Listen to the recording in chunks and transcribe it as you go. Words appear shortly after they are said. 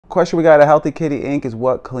Question we got at Healthy Kitty Inc. is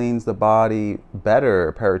what cleans the body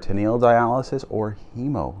better, peritoneal dialysis or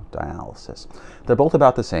hemodialysis? They're both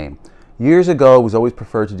about the same. Years ago, it was always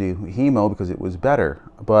preferred to do hemo because it was better.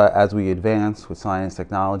 But as we advance with science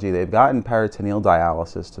technology, they've gotten peritoneal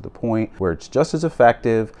dialysis to the point where it's just as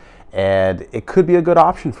effective, and it could be a good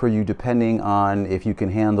option for you depending on if you can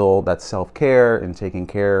handle that self-care and taking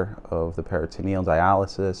care of the peritoneal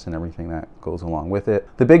dialysis and everything that goes along with it.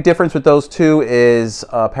 The big difference with those two is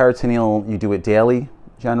peritoneal, you do it daily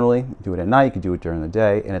generally. You do it at night, you can do it during the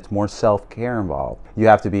day, and it's more self-care involved. You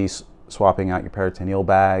have to be swapping out your peritoneal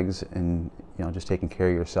bags and just taking care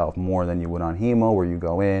of yourself more than you would on hemo, where you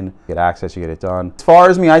go in, get access, you get it done. As far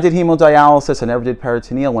as me, I did hemodialysis, I never did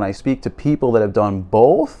peritoneal. When I speak to people that have done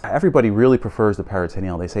both, everybody really prefers the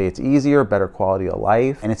peritoneal. They say it's easier, better quality of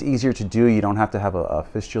life, and it's easier to do. You don't have to have a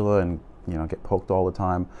fistula and get poked all the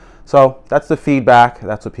time. So that's the feedback.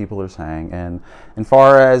 That's what people are saying. And as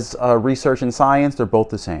far as research and science, they're both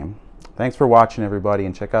the same. Thanks for watching, everybody,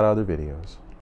 and check out other videos.